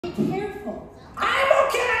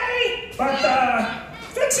Okay, but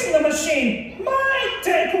fixing the machine might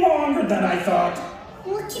take longer than I thought.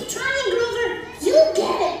 Well, keep trying, Grover. You'll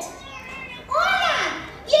get it. Hola!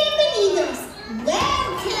 Bienvenidos!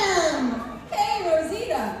 Welcome! Hey,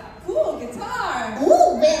 Rosita! Cool guitar!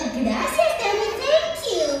 Oh, well, gracias, Danny. Thank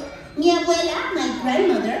you. Mi abuela, my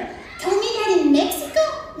grandmother, told me that in Mexico,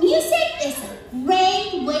 music is a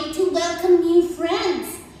great way to welcome new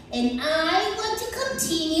friends. And I want to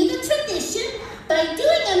continue the tradition by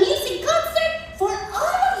doing a music concert for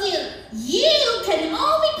all of you. You can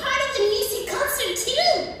all be part of the music concert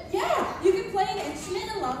too. Yeah, you can play an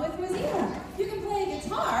instrument along with Rosita. You can play a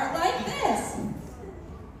guitar like this.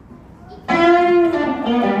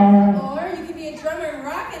 Or you can be a drummer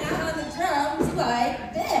rocking out on the drums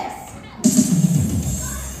like this.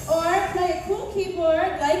 Or play a cool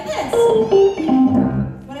keyboard like this.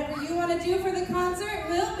 Whatever you want to do for the concert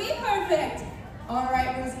will be perfect. All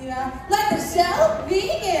right, Rosita, let the show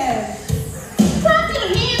begin. Clap your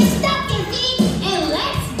hands, stomp your feet, and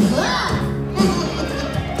let's go!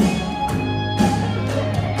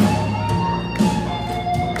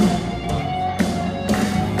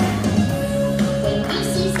 When you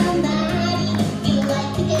see somebody you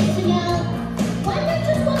like to get to know, why not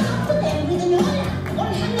just walk up to them with an hola or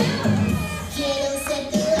hang out? Quiero ser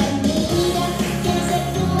tu amiga, quiero ser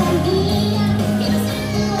tu amiga, quiero ser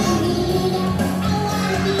tu amiga, I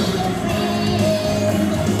wanna be your friend.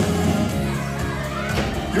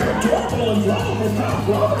 You're adorable and lovable, pal.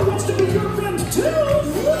 Grover wants to be your friend too.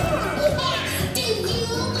 Yeah, do you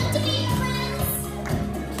want to be friends?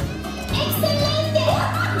 Excelente!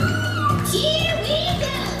 Here we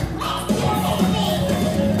go!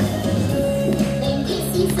 When you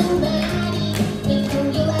see somebody with whom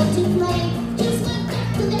you like to play, just look up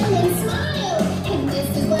to them and smile, and this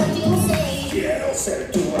is what you'll say. Quiero ser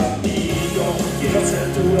tu amigo, quiero ser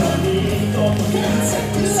tu amigo, quiero ser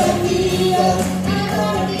tus amigos, I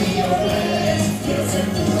wanna be your friend. Quiero ser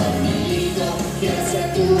tu amigo, quiero ser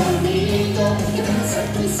tu amigo, quiero ser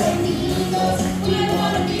tus amigos,